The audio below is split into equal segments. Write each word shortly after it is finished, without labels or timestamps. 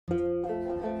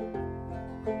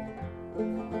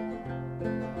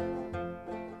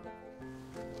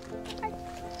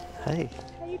Hey.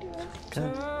 How you doing?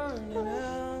 Good.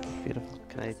 Beautiful.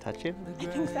 Can I touch you? I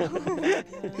think so.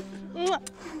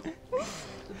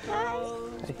 Hi.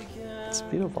 Hey. It's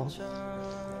beautiful.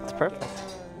 It's perfect.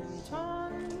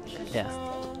 Yeah.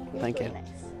 Thank you.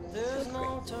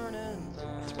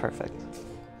 It's perfect.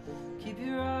 Keep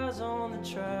your eyes on the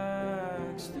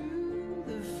tracks through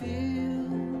the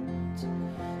fields.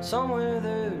 Somewhere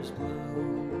there's blue.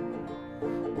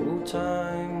 Oh,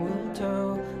 time will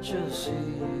tell. She'll see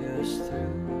us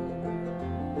through.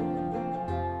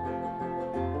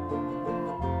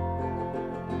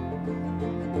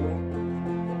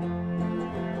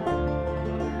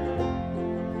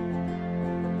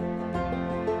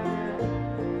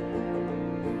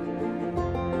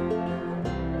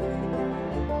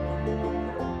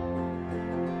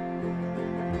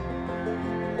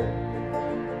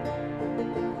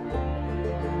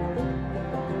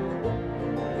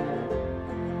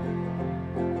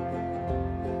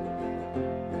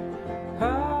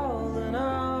 Howling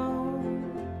out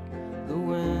the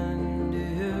windy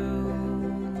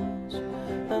hills,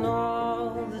 and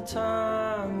all the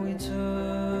time we took,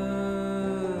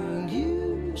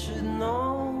 you should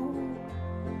know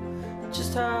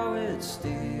just how it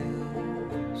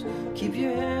steals. Keep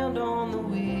your hand on the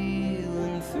wheel,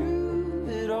 and through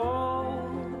it all,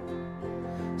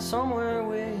 somewhere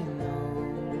we know,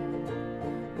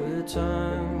 where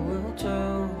time will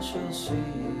tell, she'll see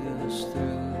us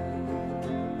through.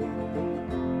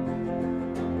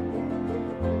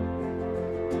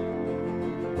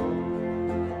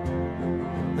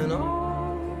 And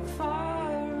all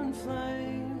fire and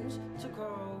flames took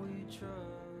all we trust.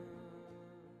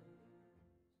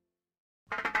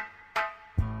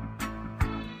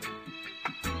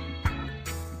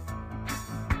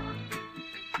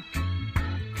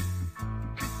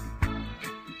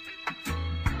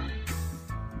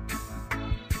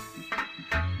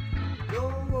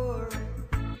 Don't worry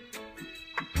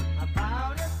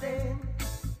about a thing,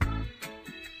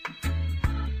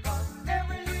 'cause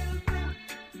every little thing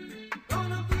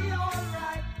gonna be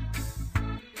alright.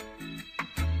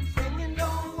 Singing,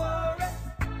 don't worry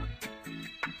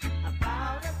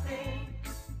about a thing,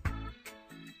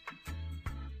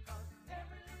 'cause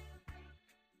every little thing.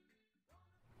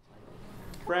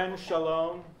 Friends,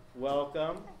 shalom,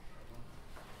 welcome.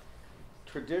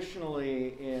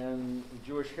 Traditionally in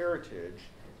Jewish heritage,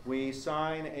 we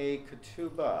sign a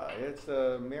ketubah. It's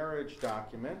a marriage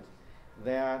document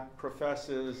that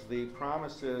professes the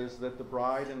promises that the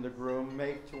bride and the groom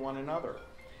make to one another.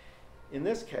 In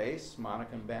this case,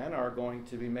 Monica and Ben are going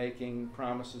to be making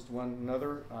promises to one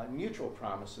another, mutual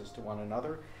promises to one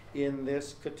another in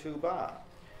this ketubah.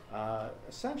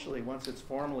 Essentially, once it's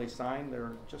formally signed,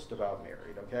 they're just about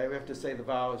married, okay? We have to say the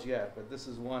vows yet, but this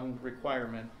is one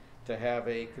requirement to have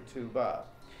a ketubah.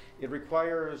 It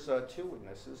requires two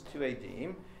witnesses, two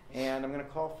adim, and I'm going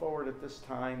to call forward at this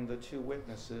time the two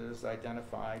witnesses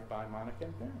identified by Monica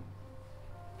and Ben.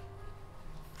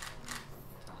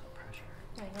 Pressure.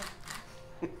 I know.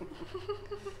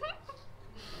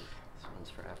 This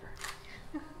one's forever.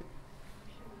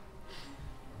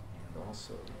 And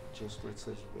also, just where it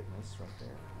says witness right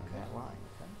there on that line,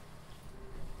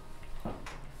 okay?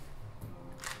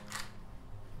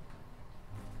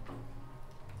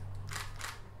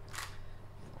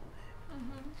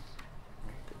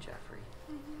 The Jeffrey.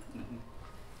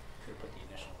 Could put the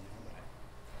initial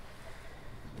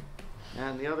in there,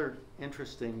 And the other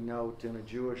interesting note in a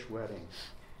Jewish wedding,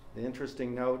 the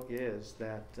interesting note is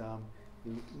that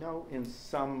you know in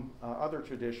some other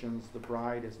traditions the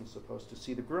bride isn't supposed to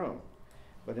see the groom.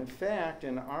 But in fact,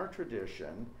 in our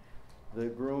tradition, the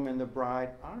groom and the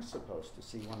bride are supposed to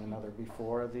see one another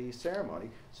before the ceremony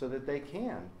so that they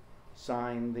can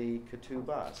sign the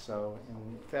ketubah. So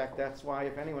in fact, that's why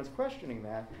if anyone's questioning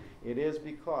that, it is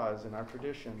because in our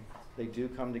tradition they do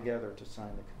come together to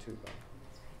sign the ketubah.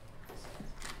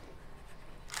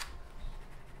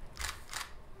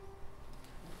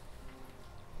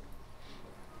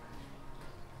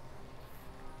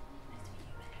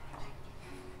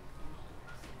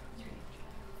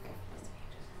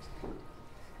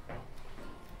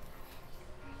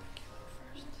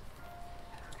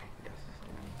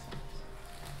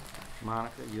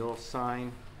 Monica, you'll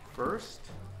sign first.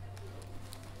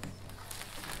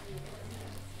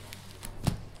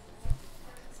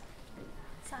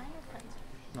 Sign or print?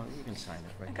 No, you can sign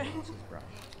it right Okay. there. It says bride.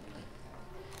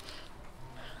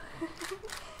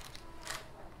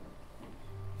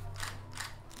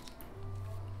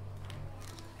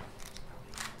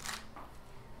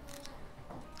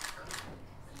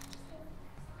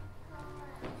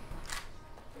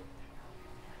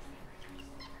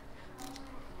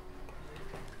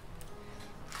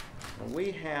 And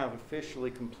we have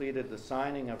officially completed the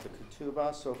signing of the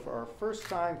ketubah. So for our first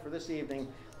time for this evening,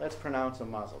 let's pronounce a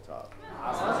mazel tov.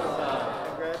 Mazel tov.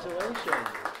 Congratulations.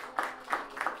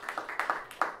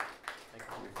 Thank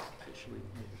you. We officially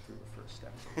made it through the first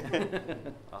step.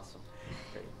 Awesome.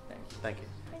 Great, thank you. Thank you.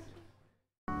 Thank you.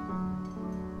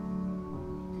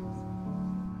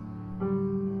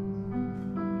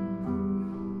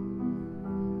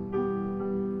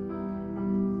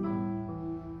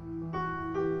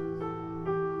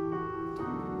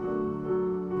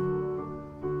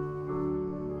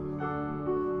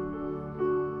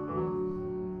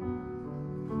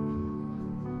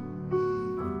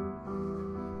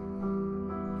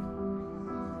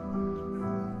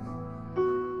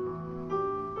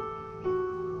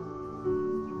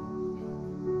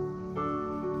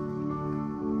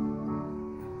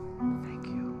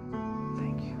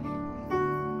 Thank you.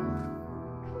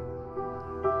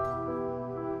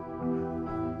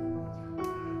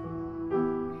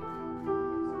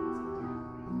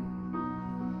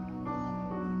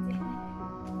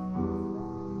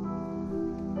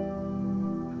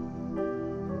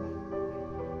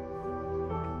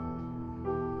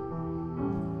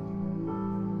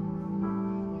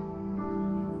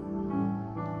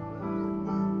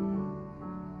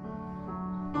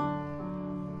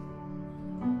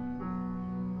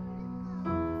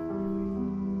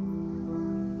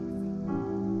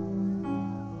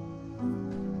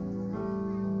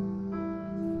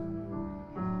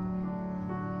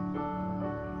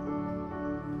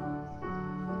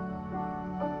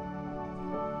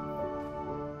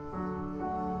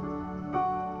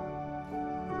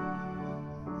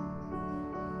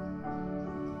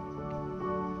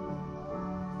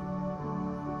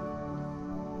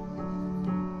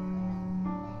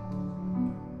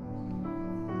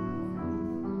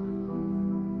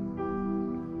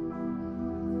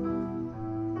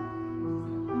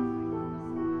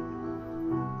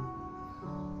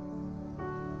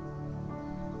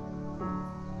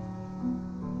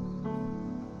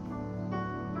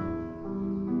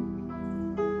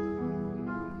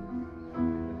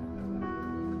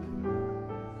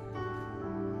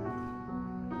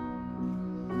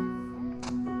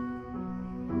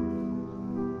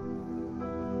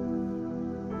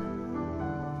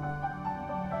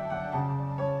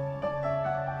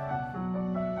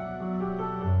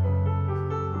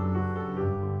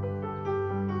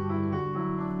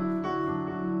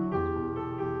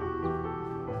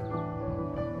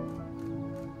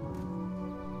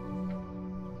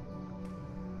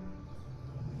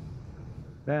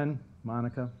 Ben,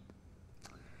 Monica,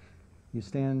 you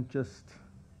stand just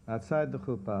outside the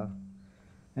chuppah,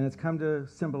 and it's come to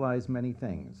symbolize many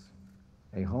things: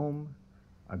 a home,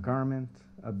 a garment,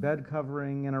 a bed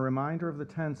covering, and a reminder of the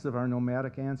tents of our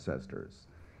nomadic ancestors.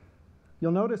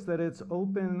 You'll notice that it's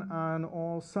open on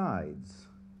all sides,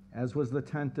 as was the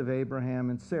tent of Abraham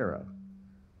and Sarah,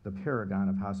 the paragon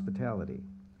of hospitality,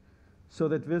 so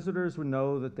that visitors would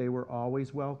know that they were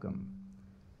always welcome.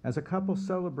 As a couple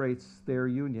celebrates their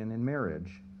union in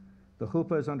marriage, the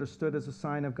chuppah is understood as a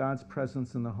sign of God's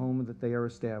presence in the home that they are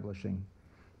establishing.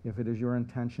 If it is your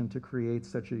intention to create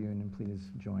such a union,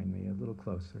 please join me a little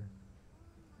closer.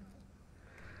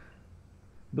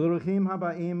 Baruchim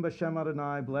habaim b'shem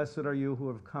Adonai, blessed are you who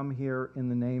have come here in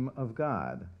the name of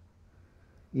God.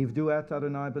 Ivdu et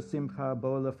Adonai b'simcha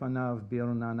bo lefanav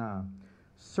birnana.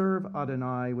 Serve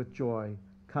Adonai with joy,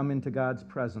 come into God's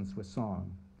presence with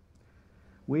song.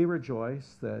 We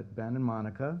rejoice that Ben and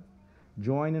Monica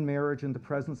join in marriage in the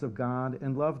presence of God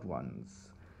and loved ones.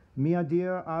 Mi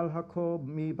adir al hakol,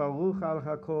 mi baruch al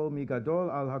hakol, mi gadol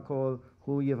al hakol,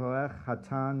 hu yivarech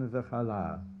hatan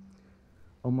v'chala.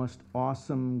 O most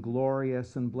awesome,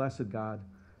 glorious, and blessed God,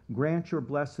 grant your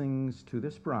blessings to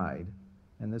this bride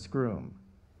and this groom.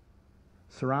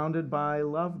 Surrounded by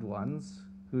loved ones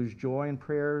whose joy and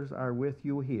prayers are with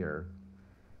you here,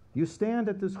 you stand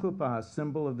at this chuppah,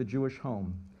 symbol of the Jewish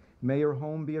home. May your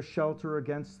home be a shelter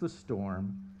against the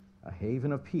storm, a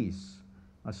haven of peace,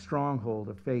 a stronghold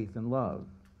of faith and love.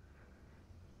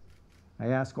 I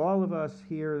ask all of us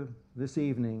here this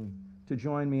evening to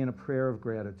join me in a prayer of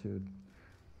gratitude.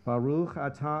 Baruch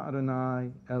atah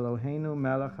Adonai Eloheinu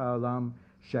melech haolam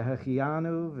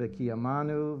shehechianu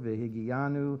v'kiyamanu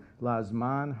v'higiyanu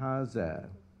lazman hazeh.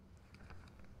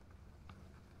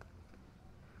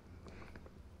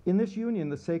 In this union,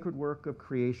 the sacred work of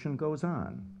creation goes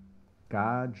on.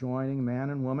 God joining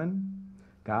man and woman,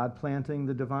 God planting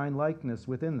the divine likeness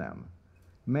within them.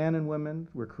 Man and woman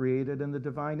were created in the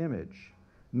divine image.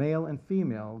 Male and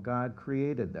female, God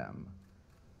created them.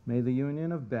 May the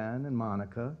union of Ben and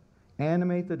Monica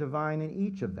Animate the divine in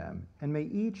each of them, and may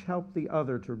each help the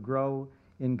other to grow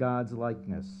in God's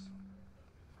likeness.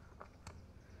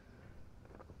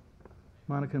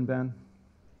 Monica and Ben,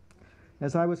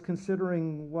 as I was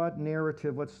considering what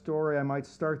narrative, what story I might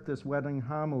start this wedding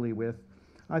homily with,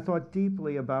 I thought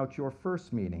deeply about your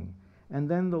first meeting, and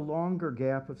then the longer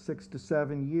gap of 6 to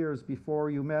 7 years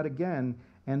before you met again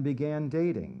and began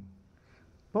dating.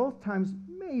 Both times,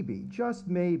 maybe, just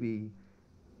maybe,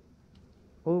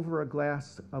 over a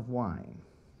glass of wine.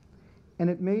 And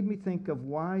it made me think of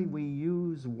why we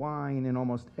use wine in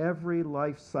almost every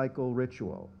life cycle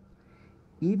ritual.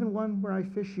 Even one where I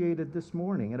officiated this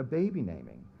morning at a baby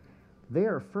naming. They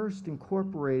are first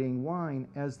incorporating wine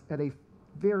as at a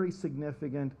very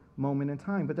significant moment in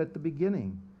time, but at the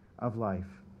beginning of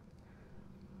life.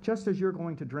 Just as you're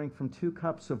going to drink from 2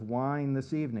 cups of wine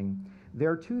this evening, there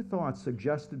are 2 thoughts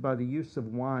suggested by the use of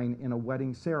wine in a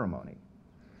wedding ceremony.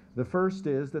 The first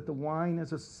is that the wine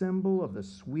is a symbol of the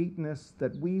sweetness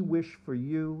that we wish for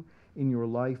you in your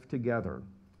life together.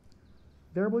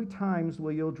 There will be times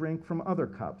where you'll drink from other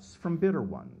cups, from bitter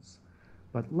ones,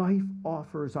 but life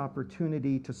offers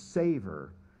opportunity to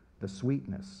savor the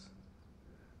sweetness.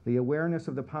 The awareness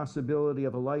of the possibility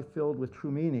of a life filled with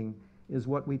true meaning is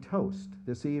what we toast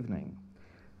this evening.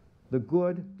 The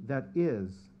good that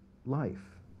is life.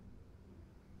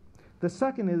 The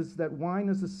second is that wine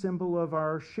is a symbol of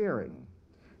our sharing.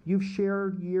 You've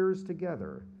shared years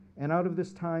together, and out of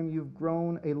this time you've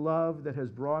grown a love that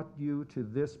has brought you to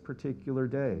this particular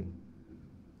day.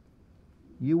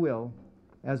 You will,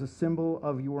 as a symbol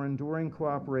of your enduring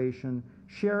cooperation,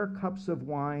 share cups of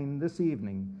wine this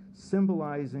evening,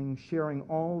 symbolizing sharing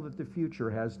all that the future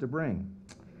has to bring.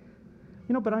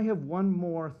 But I have one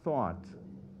more thought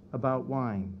about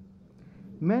wine.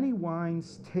 Many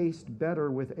wines taste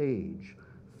better with age.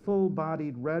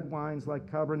 Full-bodied red wines like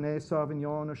Cabernet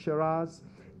Sauvignon or Shiraz,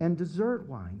 and dessert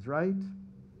wines, right?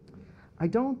 I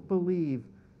don't believe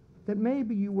that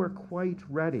maybe you were quite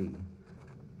ready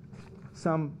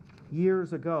some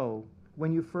years ago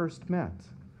when you first met.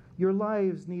 Your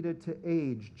lives needed to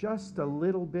age just a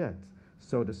little bit,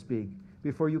 so to speak,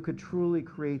 before you could truly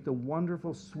create the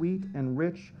wonderful, sweet, and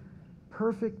rich,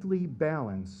 perfectly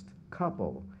balanced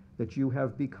couple that you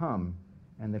have become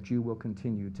and that you will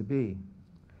continue to be.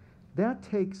 That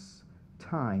takes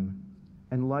time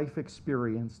and life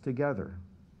experience together.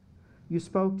 You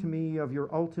spoke to me of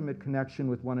your ultimate connection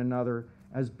with one another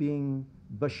as being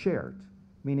beshert,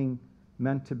 meaning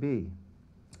meant to be.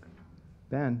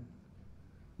 Ben,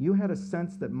 you had a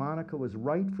sense that Monica was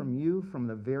right from you from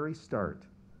the very start.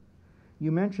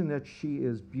 You mentioned that she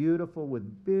is beautiful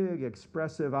with big,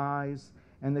 expressive eyes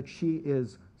and that she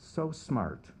is so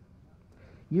smart.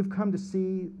 You've come to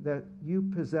see that you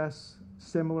possess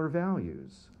similar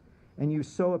values, and you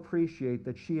so appreciate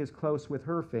that she is close with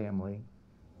her family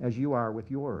as you are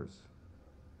with yours.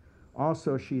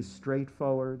 Also, she's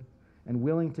straightforward and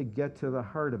willing to get to the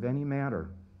heart of any matter.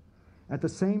 At the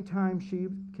same time, she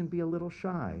can be a little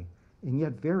shy and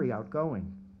yet very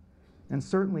outgoing. And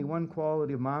certainly one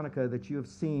quality of Monica that you have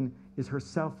seen is her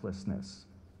selflessness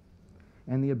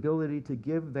and the ability to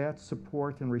give that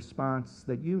support and response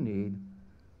that you need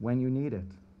when you need it.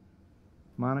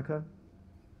 Monica,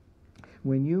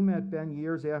 when you met Ben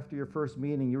years after your first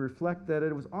meeting, you reflect that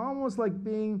it was almost like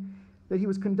that he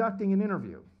was conducting an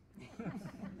interview.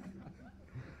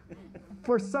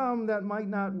 For some, that might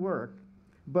not work,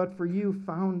 but for you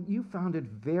found it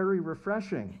very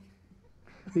refreshing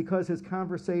because his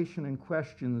conversation and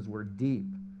questions were deep,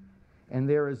 and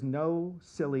there is no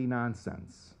silly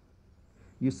nonsense.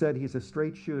 You said he's a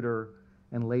straight shooter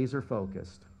and laser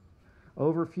focused.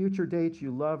 Over future dates,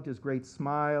 you loved his great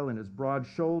smile and his broad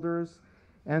shoulders,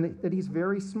 and that he's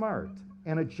very smart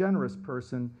and a generous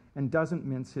person and doesn't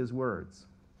mince his words.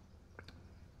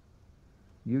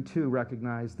 You too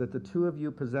recognize that the two of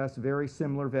you possess very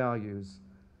similar values,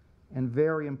 and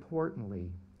very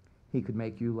importantly, he could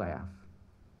make you laugh.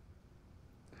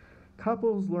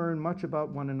 Couples learn much about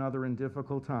one another in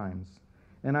difficult times,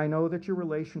 and I know that your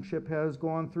relationship has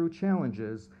gone through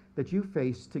challenges that you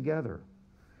face together.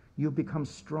 You've become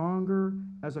stronger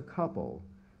as a couple,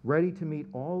 ready to meet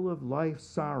all of life's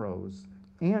sorrows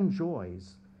and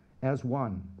joys as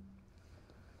one.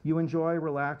 You enjoy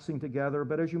relaxing together,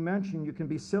 but as you mentioned, you can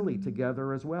be silly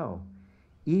together as well,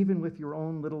 even with your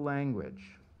own little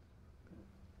language.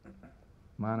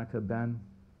 Monica, Ben,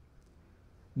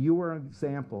 you are an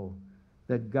example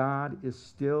that God is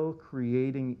still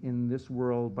creating in this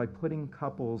world by putting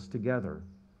couples together,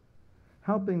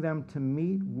 helping them to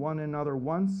meet one another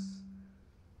once,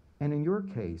 and in your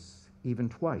case, even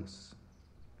twice.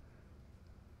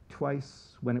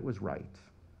 Twice when it was right.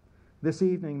 This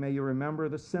evening, may you remember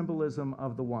the symbolism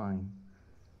of the wine.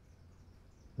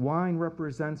 Wine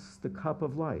represents the cup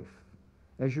of life.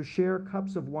 As you share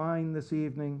cups of wine this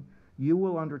evening, you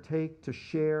will undertake to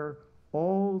share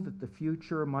all that the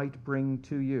future might bring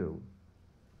to you.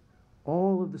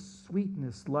 All of the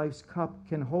sweetness life's cup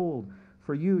can hold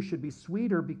for you should be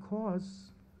sweeter because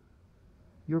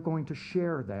you're going to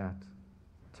share that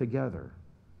together.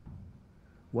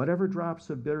 Whatever drops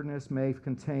of bitterness may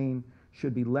contain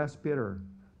should be less bitter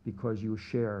because you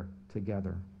share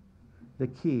together. The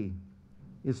key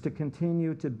is to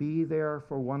continue to be there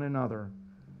for one another,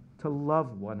 to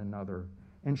love one another,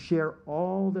 and share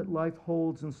all that life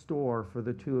holds in store for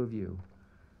the two of you.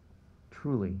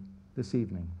 Truly, this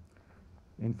evening,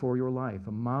 and for your life,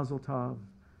 a mazel tov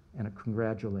and a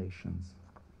congratulations.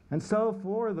 And so,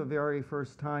 for the very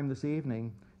first time this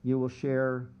evening, you will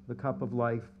share the cup of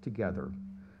life together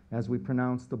as we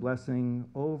pronounce the blessing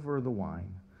over the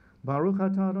wine. Baruch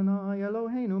atah Adonai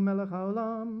Eloheinu melech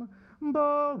haolam,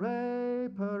 borei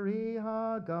peri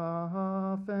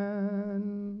hagafen.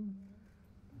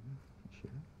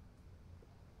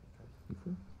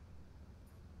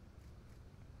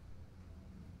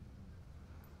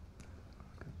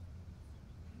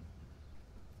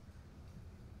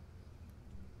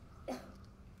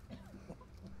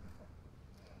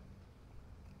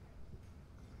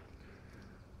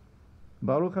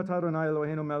 Baruch atah Adonai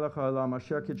Eloheinu melech haolam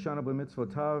asher kidshanu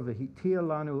b'mitzvotav v'hitia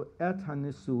lanu et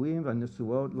hanisuim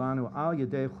v'nisuot lanu al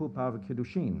yedei chuppah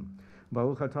v'kiddushin.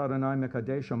 Baruch atah Adonai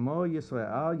mekadesh amo Yisrael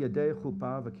al yedei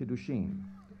chuppah v'kiddushin.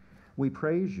 We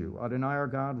praise you, Adonai our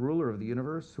God, ruler of the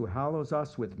universe, who hallows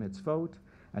us with mitzvot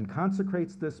and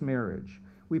consecrates this marriage.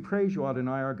 We praise you,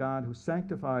 Adonai our God, who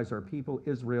sanctifies our people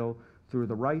Israel through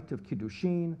the rite of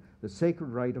kiddushin, the sacred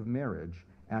rite of marriage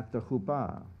at the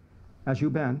chuppah. As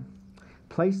you, Ben,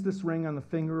 place this ring on the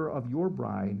finger of your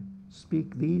bride.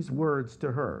 Speak these words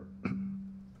to her.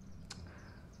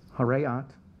 Harayat,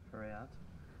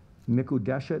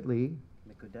 mikudeshet li,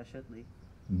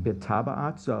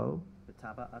 bitaba'at zo,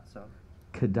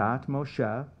 kedat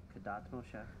Moshe,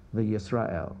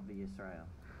 v'Yisrael.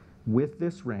 With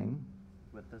this ring,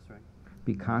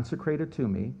 be consecrated to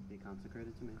me,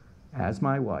 as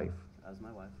my wife,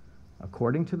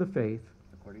 according to the faith,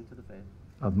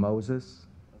 of Moses,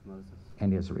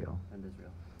 and Israel.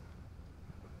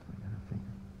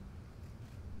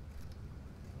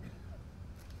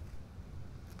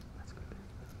 That's good.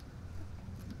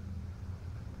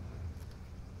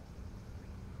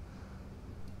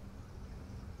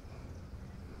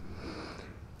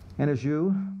 And as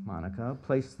you, Monica,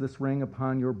 place this ring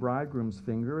upon your bridegroom's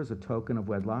finger as a token of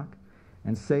wedlock,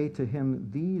 and say to him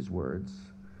these words,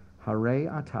 Harei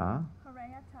atah,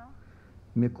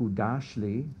 mikudash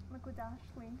li,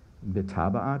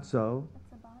 bitaba'at zo,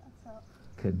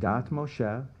 kedat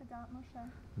Moshe,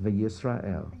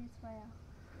 v'Yisrael.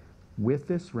 With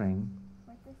this ring,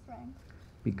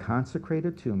 be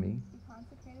consecrated to me,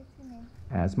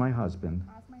 as my husband,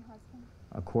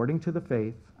 according to the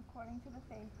faith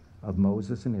of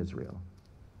Moses and Israel.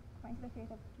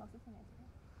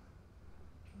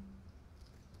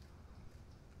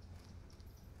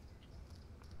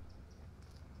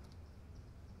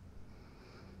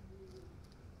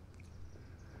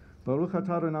 Baruch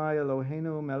atah Adonai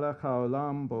Eloheinu melech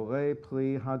haolam borei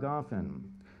pli hagafen.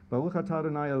 Baruch atah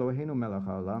Adonai Eloheinu melech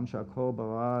haolam shakol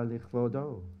bara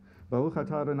lichvodo. Baruch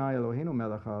atah Adonai Eloheinu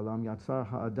melech haolam yatzar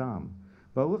ha'adam.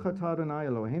 Baruch atah Adonai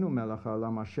Eloheinu melech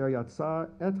haolam asher yatzar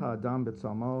et ha'adam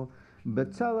b'tzalmo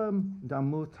b'tzelem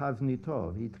damut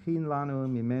havnito v'hitchin lanu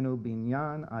mimenu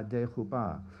binyan adei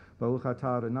chuppah. Baruch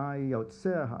atah Adonai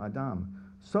yotzer ha'adam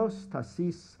sos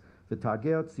tasis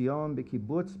v'tager Tzion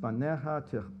b'kibbutz banecha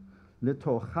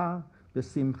litocha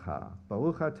b'simcha.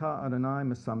 Baruch atah Adonai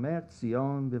mesamech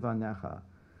Tzion b'vanecha.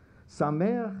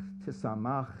 Samech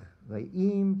tisamach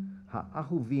re'im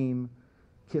ha'ahuvim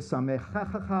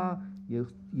kisamechacha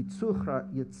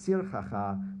yitzirchacha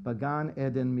bagan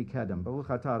eden mikedem. Baruch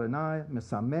atah Adonai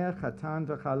mesamech chatan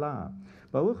v'chala.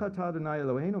 Baruch atah Adonai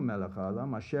Eloheinu melech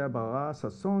haolam asher bara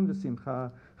sason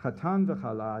v'simcha chatan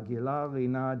v'chala gila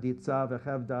rina ditza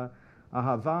v'chevda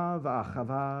ahava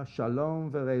v'achava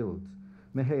shalom v'reut.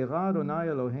 Meheira Adonai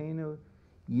Eloheinu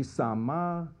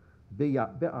yisama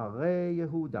be'arei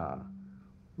Yehuda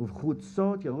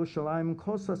ובחוצות ירושלים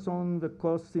כל ששון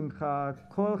וכל שמחה,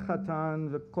 כל חתן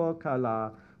וכל כלה,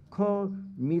 כל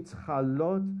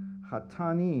מצחלות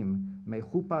חתנים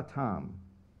מחופתם,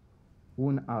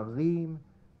 ונערים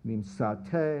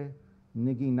ממסעתי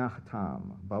נגינחתם.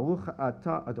 ברוך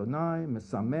אתה אדוני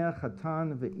משמח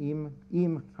חתן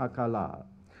ועם הכלה.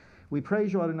 We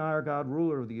praise you, Adonai, our God,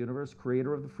 ruler of the universe,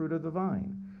 creator of the fruit of the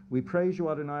vine. We praise you,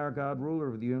 Adonai, our God, ruler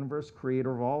of the universe,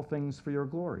 creator of all things for your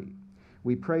glory.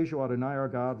 We praise you, Adonai, our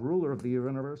God, ruler of the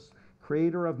universe,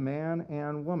 creator of man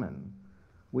and woman.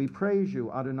 We praise you,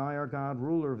 Adonai, our God,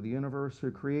 ruler of the universe,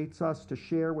 who creates us to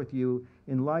share with you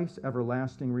in life's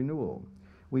everlasting renewal.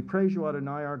 We praise you,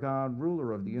 Adonai, our God,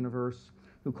 ruler of the universe,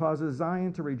 who causes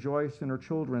Zion to rejoice in her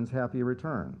children's happy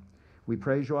return. We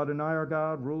praise you, Adonai, our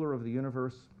God, ruler of the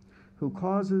universe, who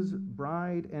causes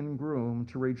bride and groom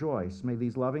to rejoice. May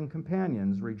these loving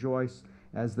companions rejoice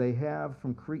as they have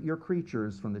from your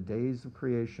creatures from the days of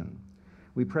creation.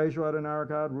 We praise you, Adonai, our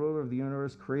God, ruler of the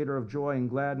universe, creator of joy and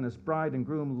gladness, bride and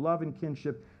groom, love and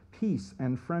kinship, peace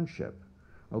and friendship.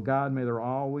 O God, may there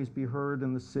always be heard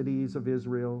in the cities of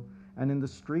Israel and in the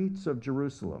streets of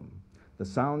Jerusalem the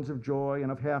sounds of joy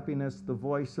and of happiness, the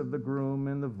voice of the groom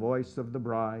and the voice of the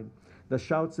bride, the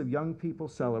shouts of young people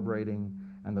celebrating,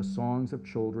 and the songs of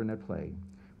children at play.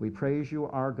 We praise you,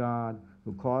 our God,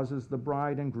 who causes the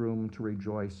bride and groom to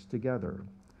rejoice together.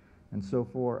 And so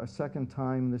for a second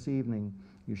time this evening,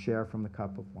 you share from the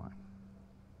cup of wine.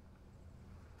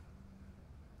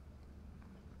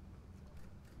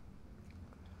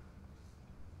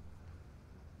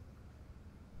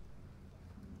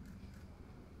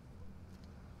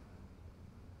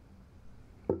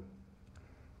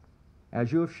 As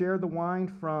you have shared the wine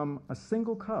from a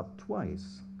single cup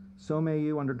twice, so may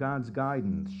you, under God's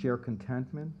guidance, share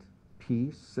contentment,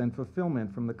 peace, and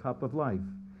fulfillment from the cup of life.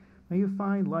 May you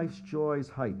find life's joys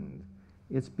heightened,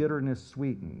 its bitterness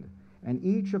sweetened, and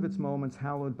each of its moments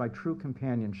hallowed by true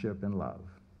companionship and love.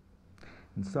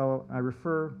 And so I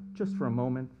refer just for a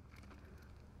moment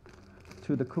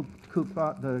to the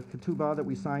ketubah that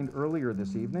we signed earlier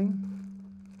this evening.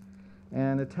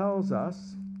 And it tells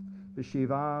us,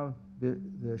 B'shiv'a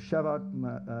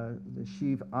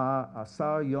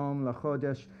asar yom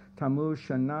lachodesh Tammuz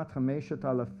shanat chameshet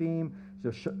alafim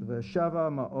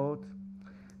v'sheva ma'ot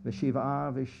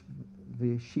v'shiv'a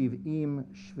v'shiv'im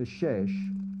v'shesh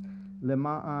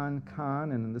lema'an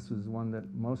kan, and this is one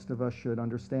that most of us should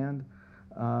understand,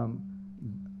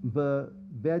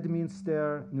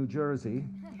 Bedminster, New Jersey.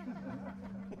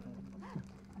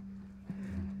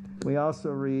 We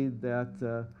also read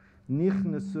that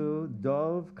Nichnasu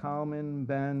Dov Kalman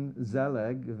ben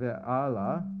Zeleg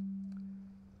ve'ala.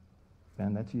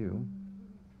 Ben, that's you.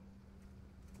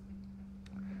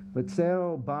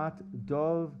 Betzel bat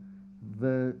Dov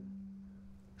ve'Shalmit,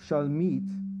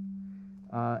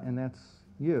 and that's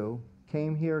you,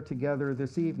 came here together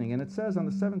this evening. And it says on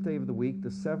the 7th day of the week, the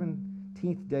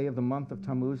 17th day of the month of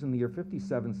Tammuz in the year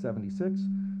 5776,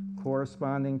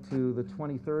 corresponding to the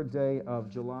 23rd day of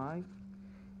July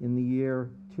in the year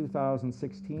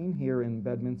 2016, here in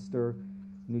Bedminster,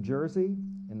 New Jersey,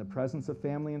 in the presence of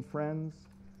family and friends,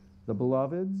 the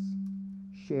beloveds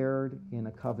shared in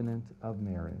a covenant of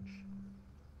marriage.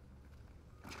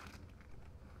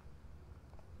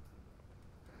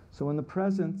 So in the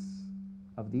presence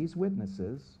of these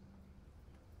witnesses,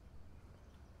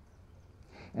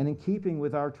 and in keeping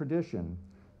with our tradition,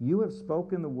 you have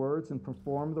spoken the words and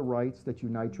performed the rites that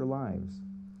unite your lives.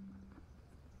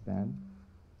 Ben,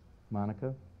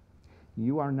 Monica,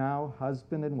 you are now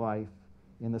husband and wife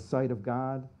in the sight of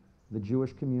God, the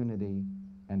Jewish community,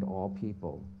 and all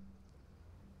people.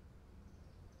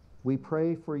 We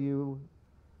pray for you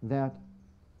that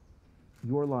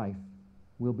your life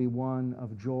will be one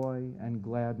of joy and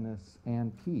gladness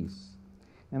and peace.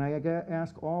 And I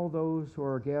ask all those who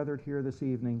are gathered here this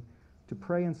evening to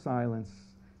pray in silence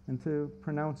and to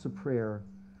pronounce a prayer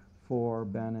for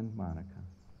Ben and Monica.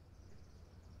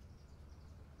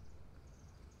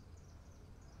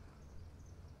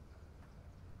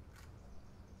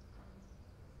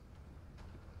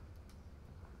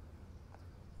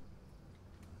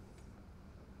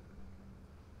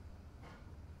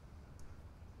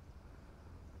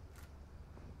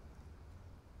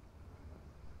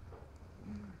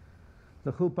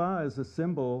 The chuppah is a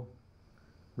symbol,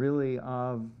 really,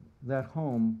 of that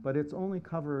home, but it's only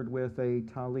covered with a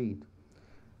talit.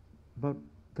 But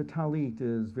the talit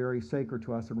is very sacred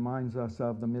to us. It reminds us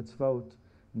of the mitzvot,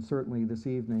 and certainly this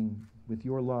evening, with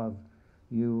your love,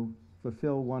 you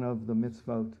fulfill one of the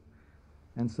mitzvot.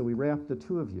 And so we wrap the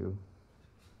two of you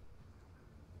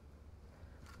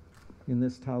in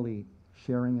this talit,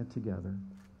 sharing it together.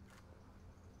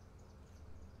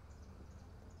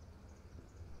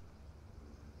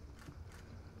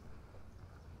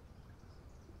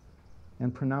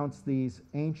 And pronounce these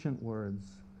ancient words.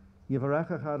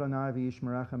 Yivarechecha Adonai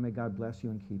v'yishmerecha, may God bless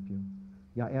you and keep you.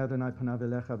 Ya'er Adonai panav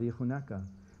elecha v'yichuneka,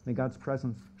 may God's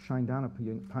presence shine down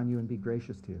upon you and be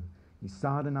gracious to you.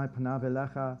 Yisa Adonai panav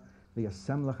elecha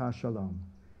v'yasem lecha shalom,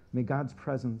 may God's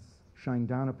presence shine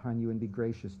down upon you and be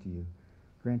gracious to you,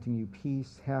 granting you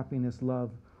peace, happiness,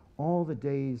 love, all the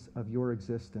days of your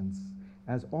existence.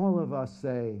 As all of us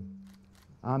say,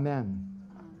 Amen.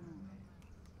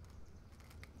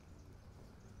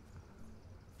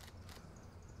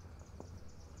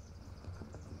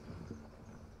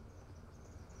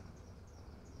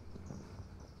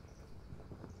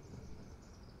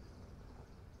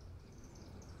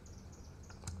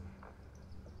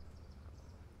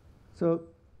 So,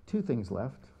 two things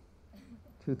left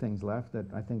that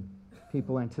I think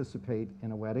people anticipate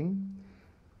in a wedding.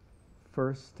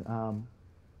 First,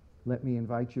 let me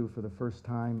invite you for the first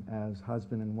time as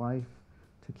husband and wife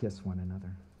to kiss one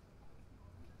another.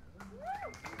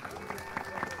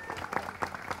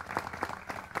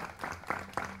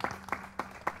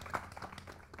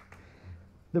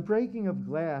 The breaking of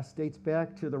glass dates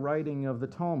back to the writing of the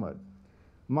Talmud.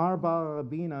 Mar Bar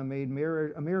Rabina made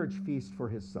a marriage feast for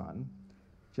his son.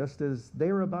 Just as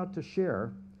they were about to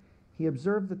share, he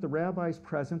observed that the rabbis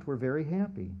present were very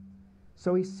happy.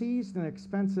 So he seized an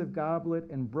expensive goblet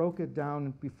and broke it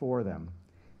down before them.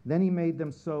 Then he made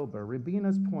them sober.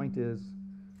 Rabina's point is,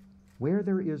 where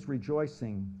there is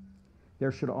rejoicing,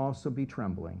 there should also be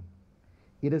trembling.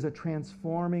 It is a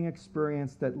transforming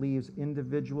experience that leaves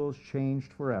individuals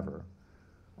changed forever.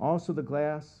 Also, the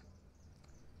glass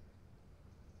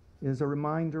is a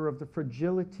reminder of the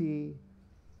fragility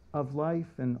of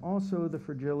life and also the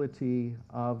fragility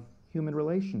of human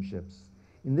relationships.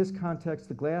 In this context,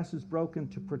 the glass is broken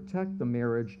to protect the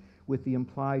marriage with the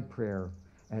implied prayer,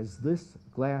 as this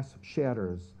glass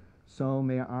shatters, so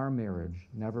may our marriage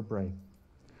never break.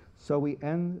 So we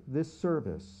end this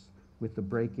service with the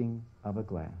breaking of a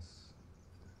glass.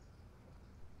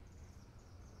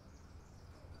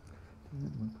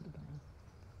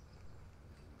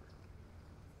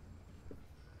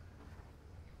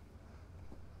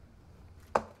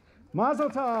 Mazel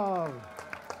tov!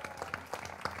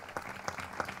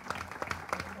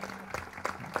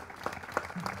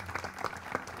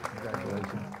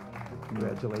 Congratulations.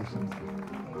 Congratulations.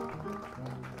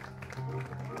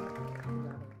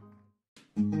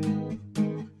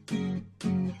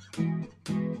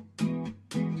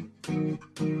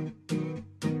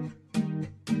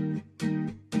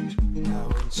 I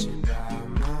want you by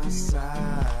my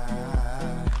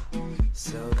side,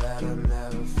 so that I'll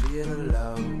never feel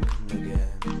alone again.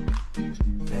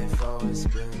 They've always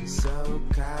been so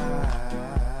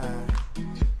kind,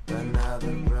 but now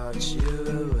they brought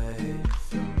you away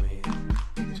from me.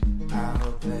 I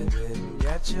hope they didn't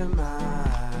get your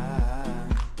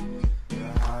mind.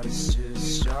 Your heart is too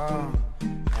strong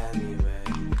anyway.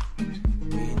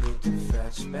 We need to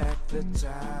fetch back the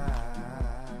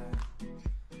time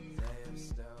they have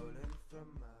stolen from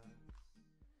us.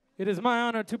 It is my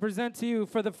honor to present to you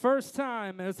for the first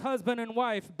time as husband and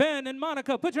wife, Ben and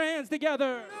Monica. Put your hands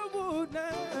together.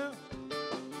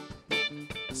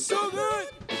 So good,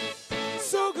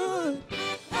 so good,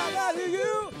 I got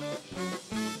you.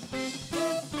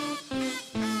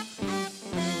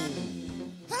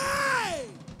 Hey!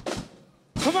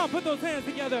 Come on, put those hands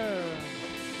together.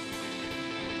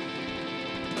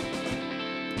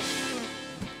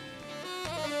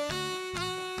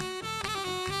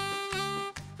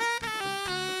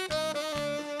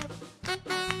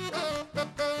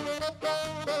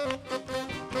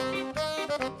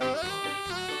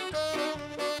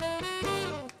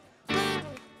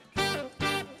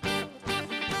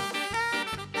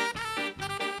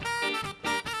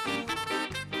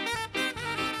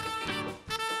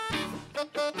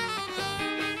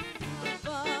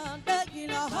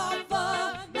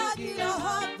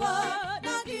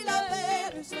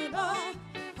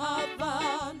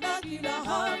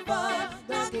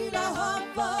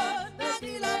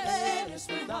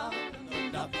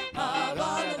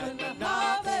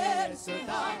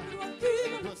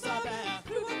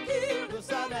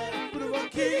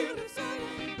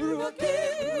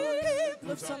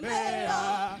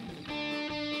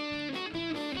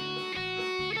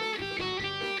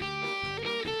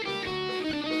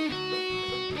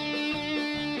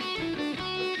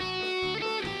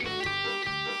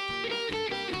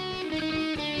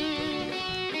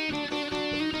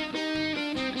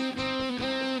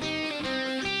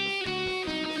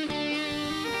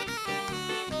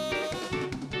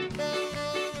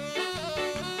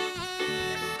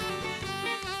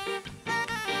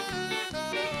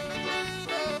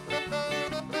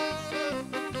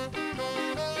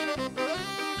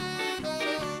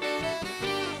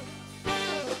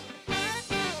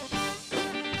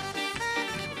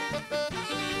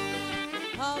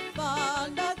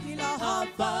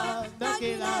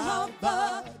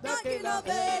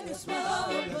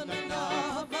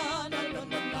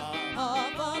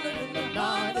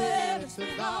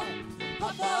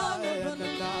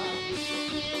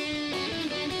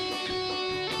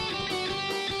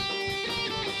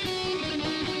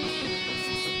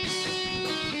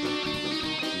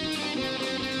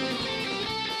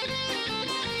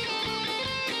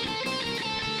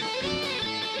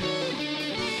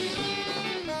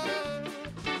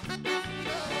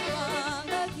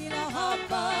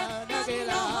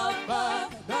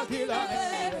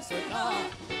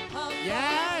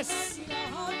 Yes!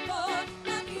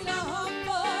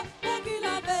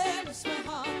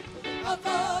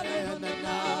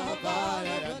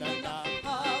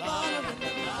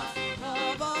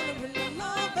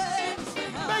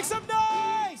 Make some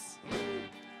noise!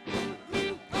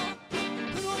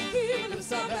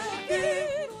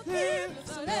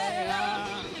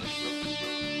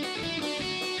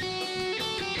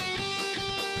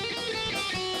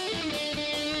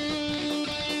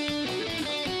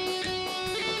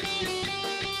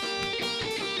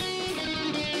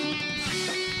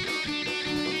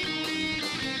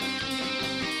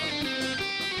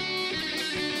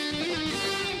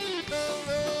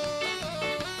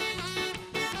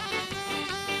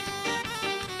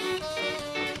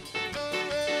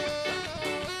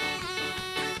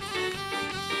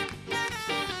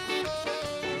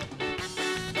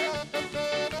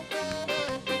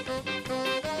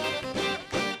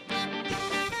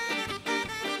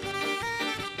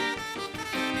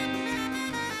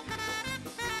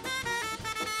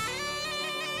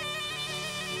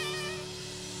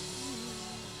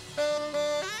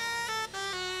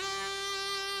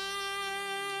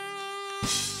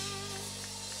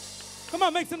 Come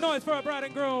on, make some noise for our bride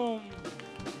and groom.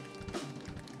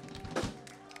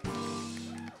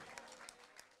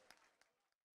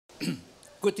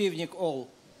 Good evening,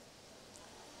 all.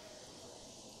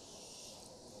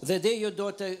 The day your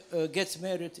daughter gets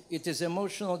married, it is an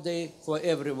emotional day for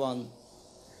everyone.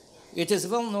 It is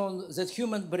well known that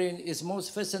human brain is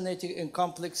most fascinating and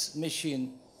complex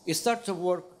machine. It starts to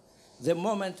work the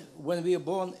moment when we are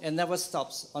born and never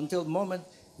stops until the moment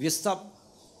we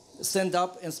stand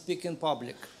up and speak in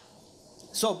public.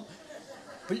 So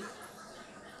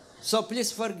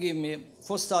please forgive me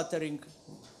for stuttering,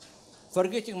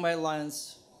 forgetting my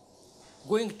lines,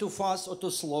 going too fast or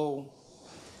too slow,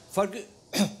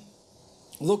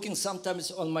 looking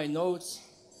sometimes on my notes,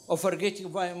 or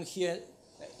forgetting why I'm here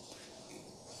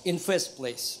in first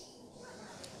place.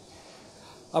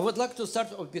 I would like to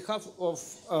start on behalf of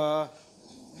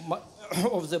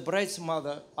the bride's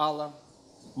mother, Alla,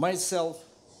 myself,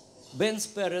 Ben's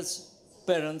parents,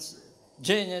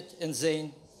 Janet and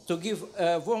Zane, to give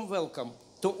a warm welcome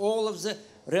to all of the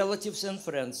relatives and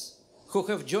friends who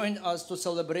have joined us to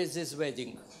celebrate this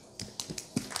wedding.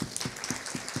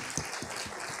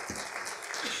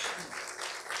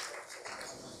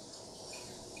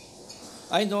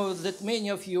 I know that many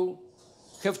of you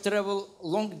have traveled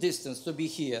long distance to be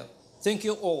here. Thank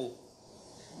you all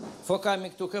for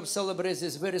coming to help celebrate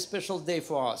this very special day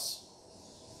for us.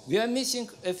 We are missing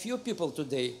a few people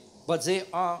today, but they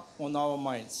are on our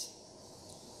minds.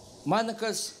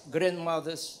 Monica's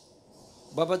grandmothers,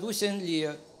 Babadusia and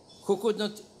Leah, who could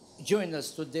not join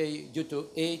us today due to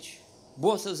age,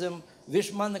 both of them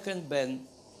wish Monica and Ben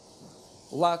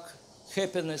luck,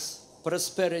 happiness,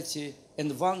 prosperity,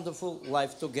 and wonderful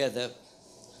life together.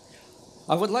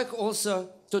 I would like also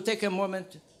to take a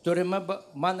moment to remember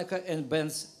Monica and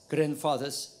Ben's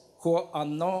grandfathers who are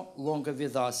no longer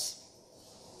with us.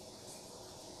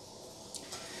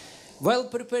 While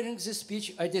preparing this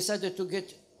speech, I decided to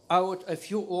get out a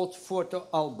few old photo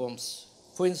albums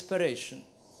for inspiration.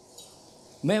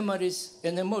 Memories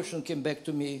and emotion came back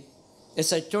to me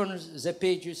as I turned the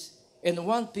pages, and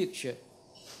one picture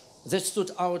that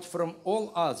stood out from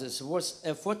all others was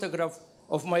a photograph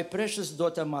of my precious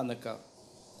daughter Monica,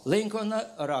 laying on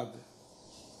a rug,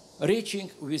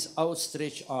 reaching with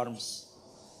outstretched arms.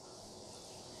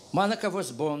 Monica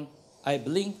was born, I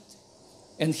blinked,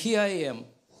 and here I am,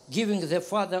 giving the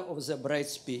father of the bride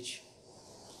speech.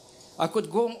 I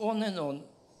could go on and on,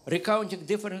 recounting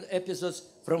different episodes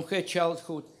from her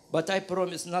childhood, but I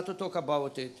promise not to talk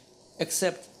about it,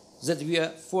 except that we are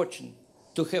fortunate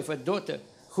to have a daughter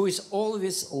who is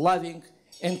always loving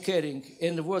and caring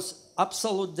and was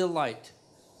absolute delight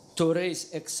to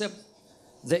raise except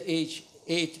the age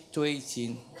 8 to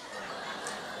 18.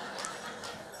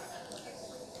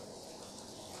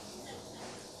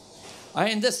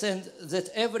 I understand that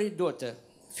every daughter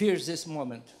fears this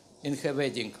moment in her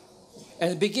wedding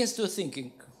and begins to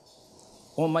thinking,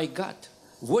 oh my God,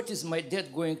 what is my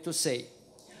dad going to say?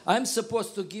 I'm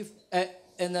supposed to give a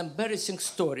and embarrassing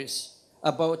stories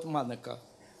about Monica,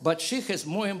 but she has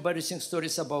more embarrassing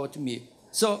stories about me.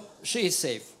 So she is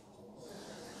safe.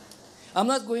 I'm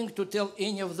not going to tell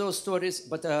any of those stories,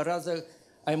 but rather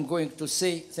I'm going to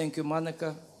say thank you,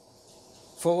 Monica,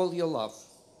 for all your love.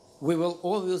 We will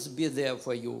always be there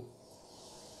for you.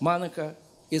 Monica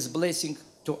is blessing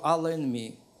to Allah and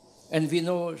me, and we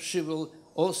know she will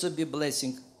also be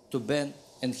blessing to Ben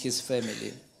and his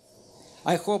family.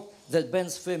 I hope that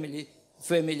Ben's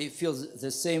family feels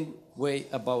the same way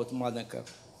about Monica.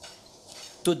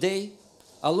 Today,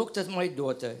 I looked at my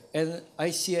daughter and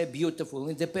I see a beautiful,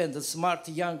 independent, smart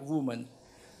young woman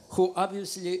who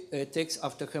obviously takes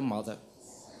after her mother.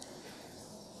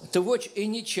 To watch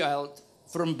any child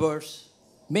from birth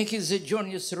making the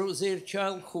journey through their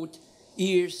childhood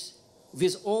years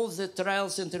with all the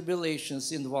trials and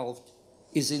tribulations involved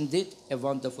is indeed a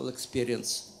wonderful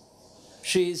experience.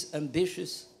 She is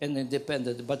ambitious and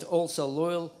independent, but also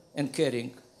loyal and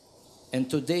caring. And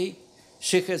today,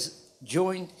 she has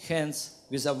joined hands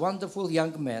with a wonderful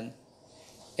young man.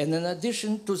 And in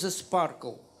addition to the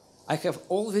sparkle I have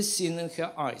always seen in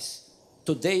her eyes,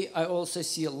 today I also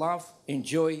see love and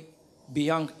joy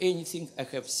beyond anything I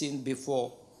have seen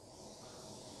before.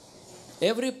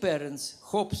 Every parent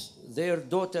hopes their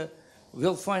daughter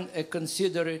will find a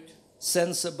considerate,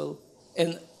 sensible,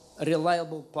 and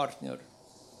reliable partner.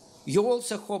 You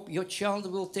also hope your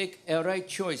child will take a right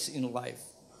choice in life.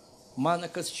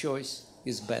 Monica's choice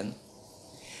is Ben.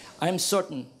 I'm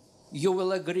certain you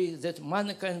will agree that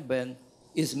Monica and Ben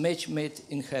is match made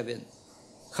in heaven.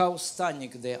 How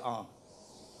stunning they are.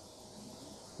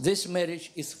 This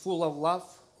marriage is full of love,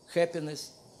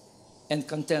 happiness, and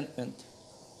contentment.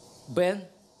 Ben,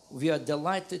 we are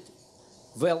delighted.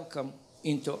 Welcome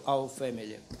into our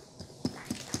family.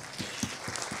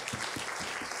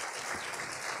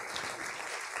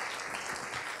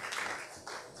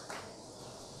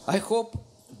 I hope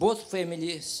both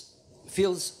families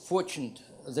feel fortunate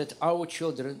that our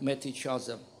children met each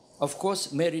other. Of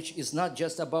course, marriage is not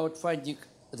just about finding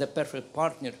the perfect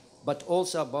partner, but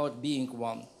also about being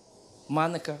one.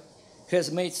 Monica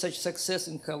has made such success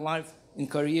in her life and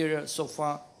career so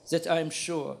far that I am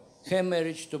sure her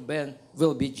marriage to Ben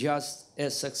will be just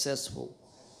as successful.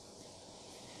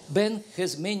 Ben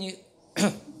has many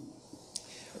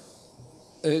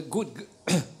good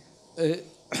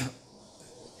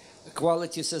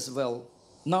qualities as well.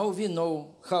 Now we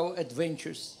know how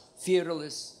adventurous,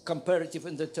 fearless, comparative,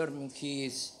 and determined he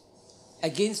is.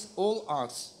 Against all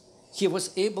odds, he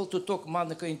was able to talk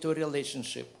Monica into a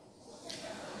relationship.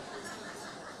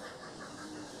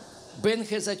 Ben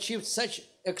has achieved such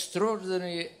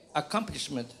extraordinary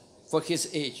accomplishment for his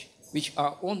age, which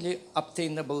are only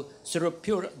obtainable through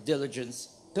pure diligence,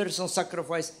 personal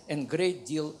sacrifice, and great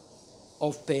deal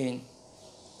of pain.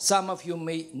 Some of you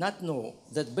may not know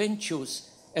that Ben chose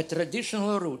a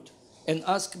traditional route and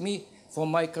asked me for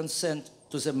my consent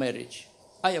to the marriage.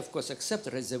 I, of course,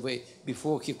 accepted right away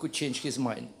before he could change his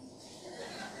mind.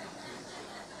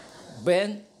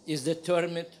 Ben is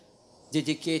determined,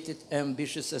 dedicated,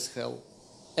 ambitious as hell.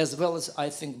 As well as I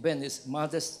think Ben is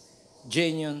modest,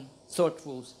 genuine,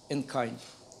 thoughtful, and kind,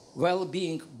 while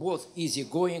being both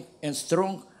easygoing and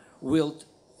strong-willed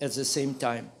at the same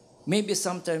time. Maybe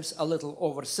sometimes a little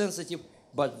oversensitive,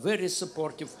 but very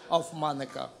supportive of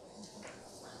Monica.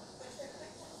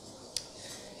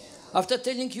 After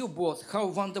telling you both how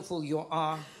wonderful you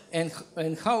are and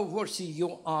how worthy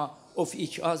you are of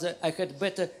each other, I had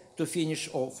better to finish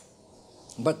off.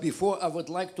 But before, I would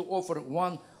like to offer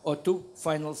one or two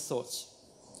final thoughts.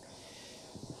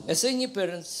 As any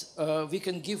parents, we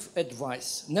can give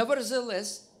advice.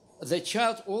 Nevertheless, the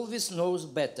child always knows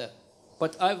better,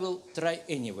 but I will try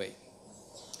anyway.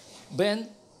 Ben,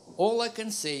 all I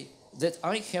can say that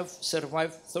I have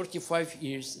survived 35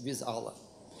 years with Allah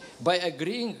by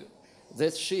agreeing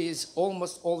that she is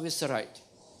almost always right.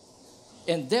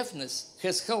 And deafness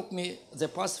has helped me the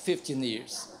past 15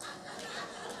 years.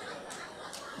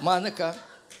 Monica,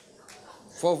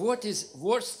 for what is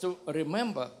worth to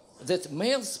remember that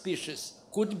male species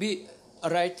could be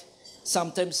right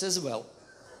sometimes as well.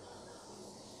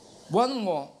 One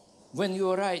more, when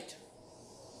you're right,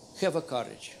 have a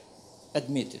courage,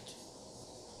 admit it.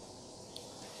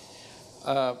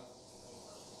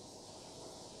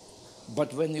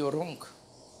 But when you're wrong,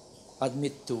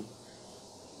 admit too.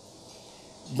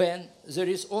 Ben, there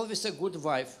is always a good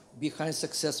wife behind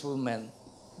successful men.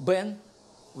 Ben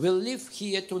will live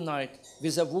here tonight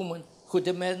with a woman who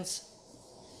demands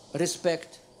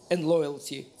respect and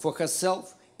loyalty for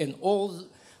herself and all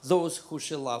those who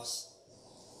she loves.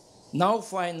 Now,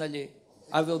 finally,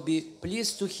 I will be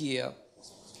pleased to hear,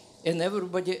 and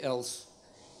everybody else,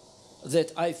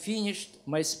 that I finished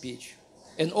my speech,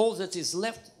 and all that is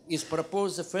left is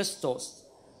propose the first toast.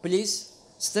 Please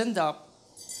stand up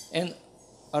and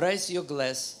raise your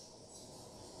glass.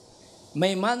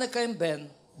 May Monica and Ben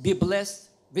be blessed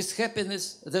with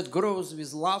happiness that grows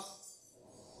with love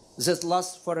that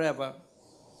lasts forever.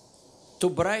 To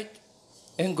bride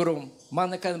and groom,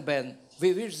 Monica and Ben,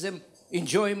 we wish them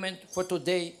enjoyment for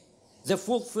today, the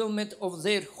fulfillment of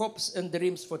their hopes and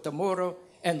dreams for tomorrow,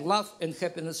 and love and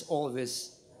happiness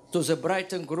always. To the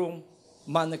bride and groom,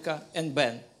 Monica and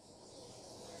Ben.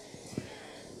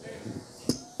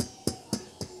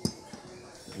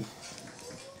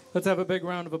 Let's have a big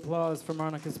round of applause for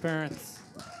Monica's parents.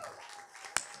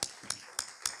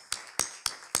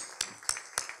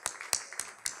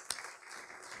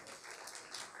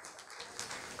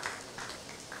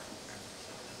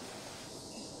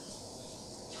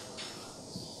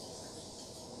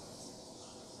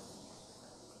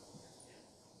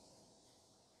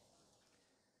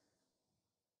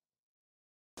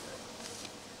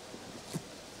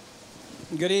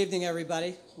 Good evening,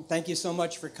 everybody. Thank you so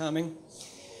much for coming.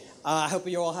 I hope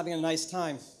you're all having a nice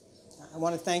time. I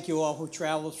want to thank you all who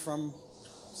traveled from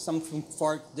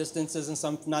far distances and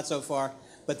some not so far,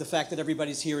 but the fact that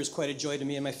everybody's here is quite a joy to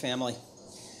me and my family.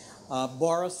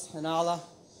 Boris and Alla,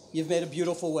 you've made a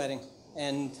beautiful wedding,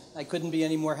 and I couldn't be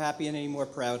any more happy and any more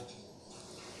proud.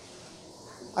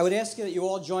 I would ask you that you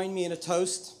all join me in a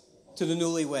toast to the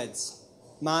newlyweds,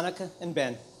 Monica and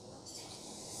Ben.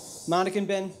 Monica and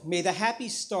Ben, may the happy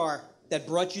star that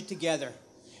brought you together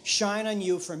shine on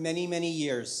you for many, many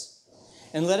years.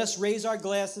 And let us raise our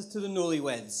glasses to the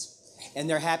newlyweds and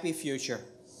their happy future.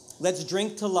 Let's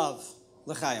drink to love.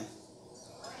 L'chaim.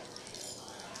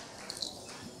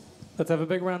 Let's have a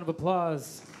big round of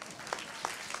applause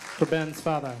for Ben's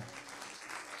father.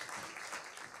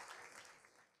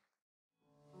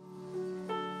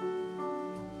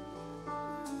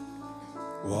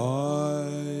 Wise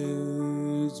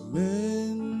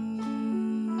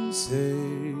men say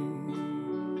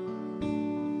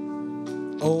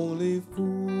only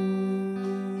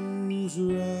fools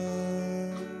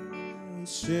rush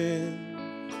in,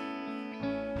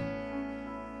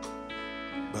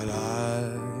 but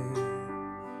I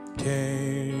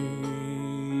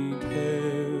can't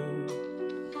help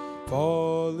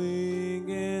falling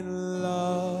in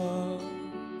love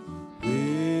with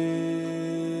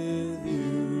you.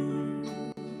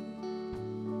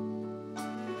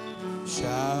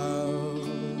 Shall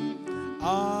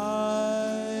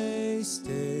I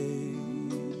stay?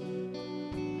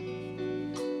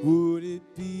 Would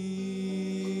it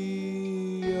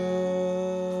be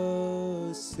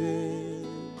a sin?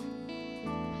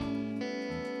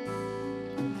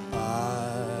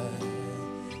 I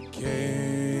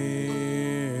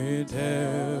can't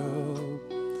help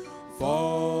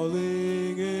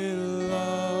falling in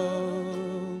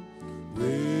love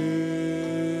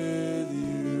with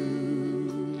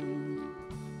you.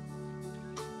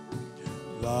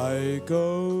 Like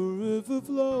a river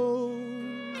flows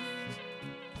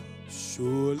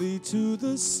surely to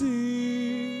the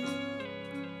sea,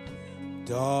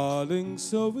 darling,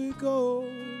 so it goes.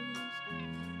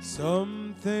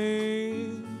 Some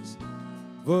things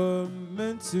were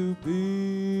meant to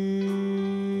be.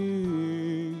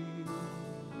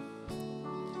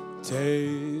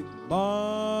 Take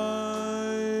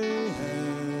my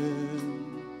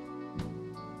hand,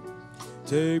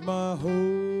 take my whole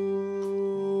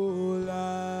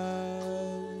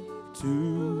life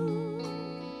too.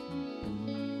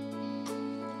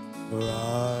 For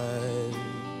I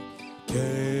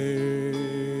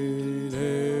can't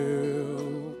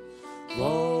help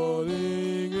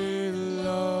falling in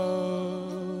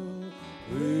love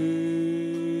with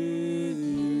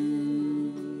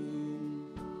you.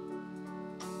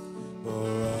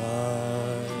 For I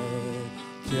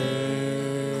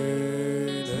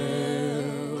can't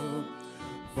help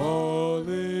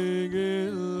falling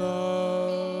in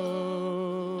love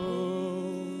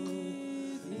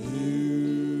with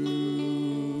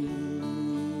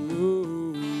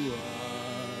you. I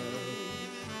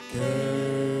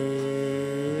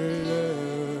can't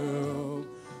help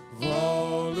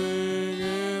falling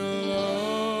in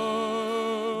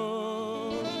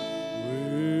love with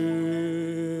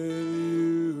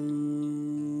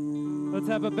you. Let's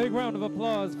have a big round of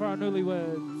applause for our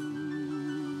newlyweds.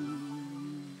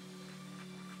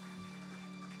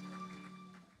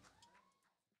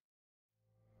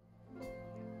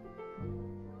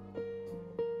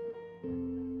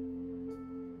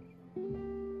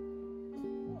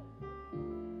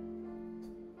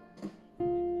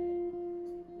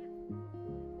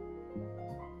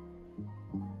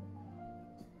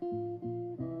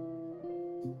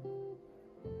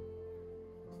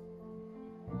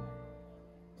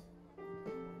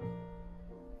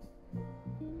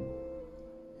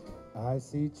 I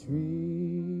see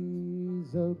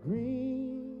trees of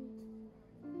green,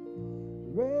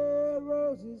 red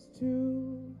roses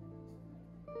too.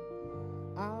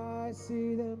 I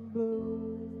see them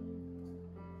bloom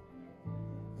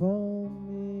for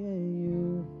me and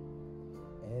you.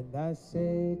 And I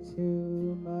say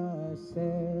to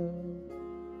myself,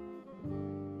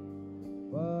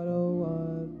 what a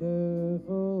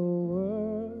wonderful world.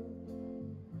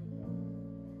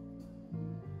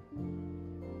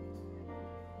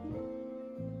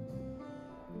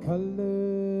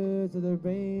 Colors of the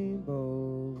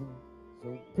rainbow,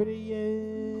 so pretty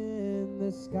in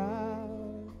the sky,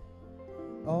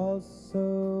 also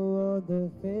on the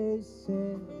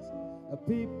faces of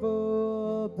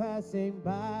people passing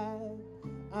by.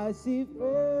 I see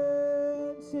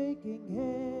friends shaking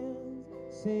hands,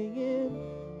 singing,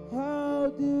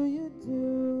 how do you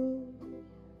do?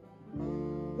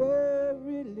 They're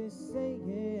really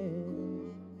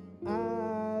saying,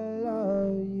 I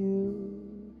love you.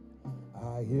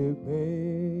 I hear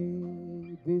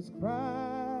babies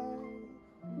cry,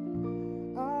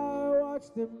 I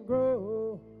watch them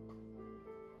grow.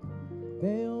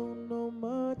 They don't know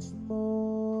much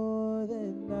more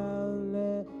than I'll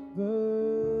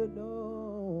ever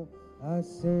know. I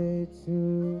say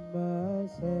to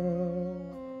myself,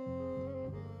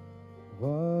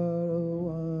 what a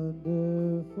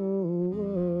wonderful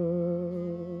world.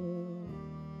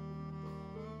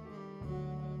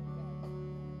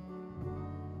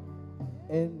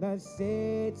 And I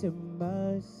say to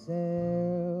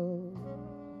myself,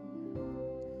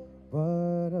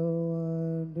 what a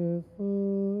wonderful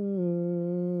world.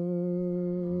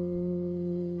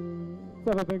 Let's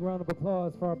have a big round of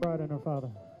applause for our bride and her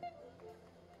father.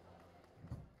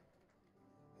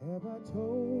 Have I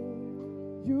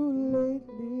told you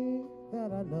lately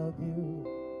that I love you?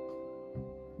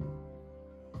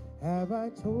 Have I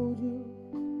told you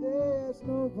there's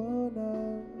no one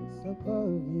else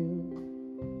above you?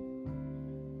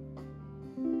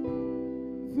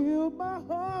 Fill my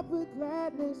heart with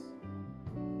gladness,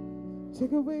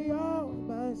 take away all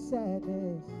my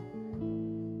sadness,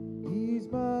 ease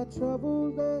my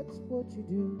trouble, that's what you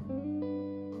do.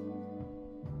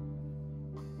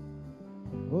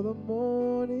 For the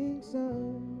morning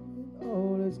sun in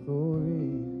all its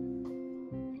glory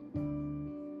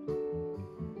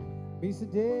meets the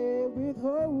day with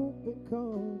hope and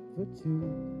comfort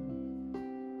too.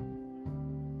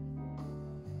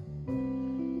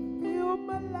 Fill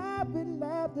my life with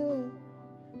laughter,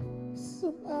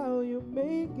 somehow you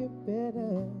make it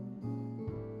better.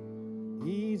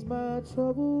 Ease my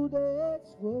trouble,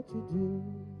 that's what you do.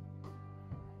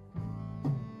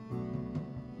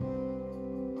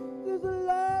 There's a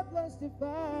love that's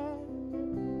divine,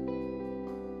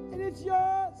 and it's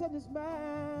yours and it's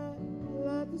mine,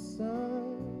 like the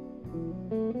sun.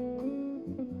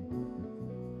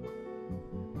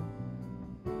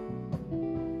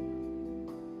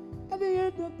 At the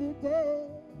end of the day,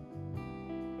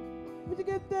 we should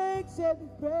give thanks and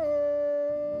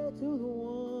pray to the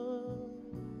one,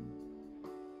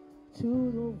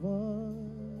 to the one.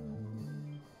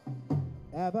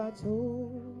 Have I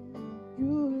told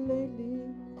you lately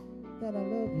that I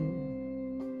love you?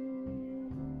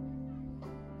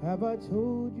 Have I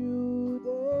told you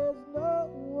there's no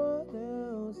one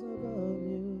else above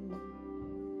you?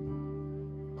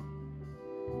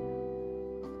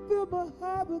 Fill my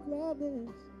heart with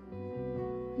gladness,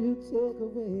 you take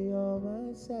away all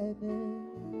my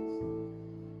sadness,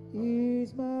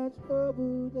 ease my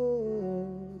trouble,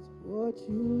 that's what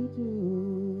you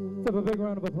do. Let's have a big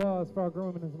round of applause for our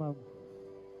groom and his mom.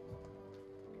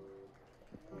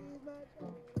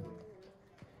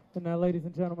 And now, ladies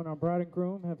and gentlemen, our bride and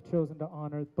groom have chosen to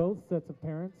honor both sets of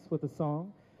parents with a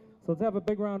song. So let's have a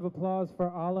big round of applause for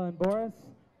Alla and Boris,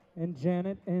 and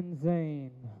Janet and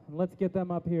Zane. And let's get them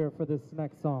up here for this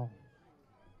next song.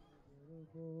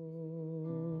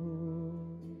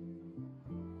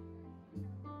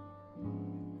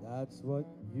 That's what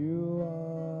you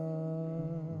are.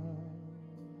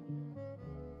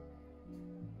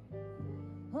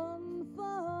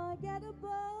 Unforgettable,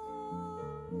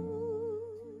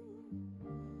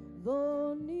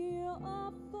 though near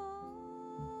or far.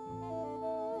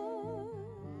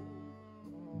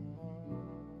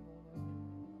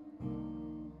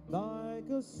 Like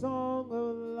a song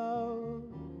of love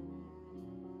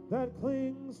that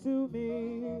clings to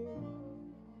me,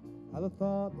 how the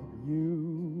thought of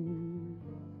you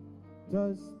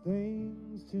does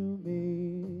things to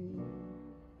me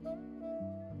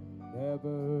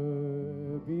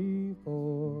never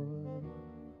before.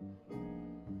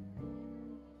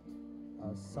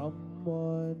 Has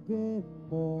someone been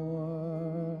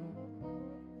more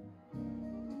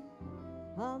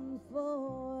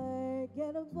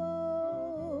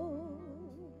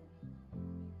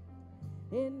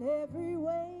in every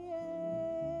way.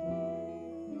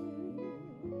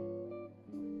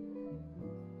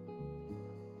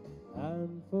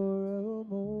 And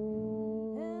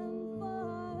forevermore. And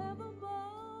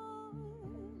forevermore.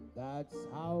 That's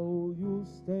how you'll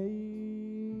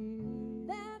stay.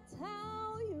 That's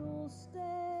how you'll stay.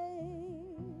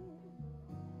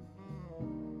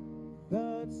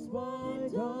 That's my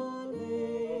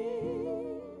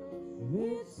darling.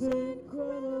 It's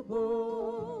incredible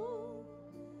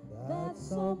that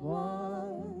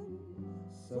someone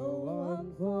so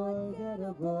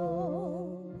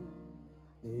unforgettable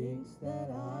thinks that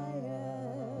I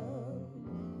am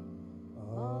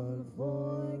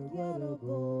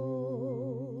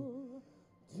unforgettable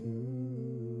too.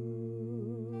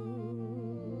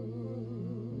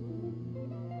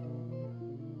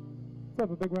 Let's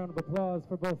have a big round of applause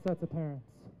for both sets of parents.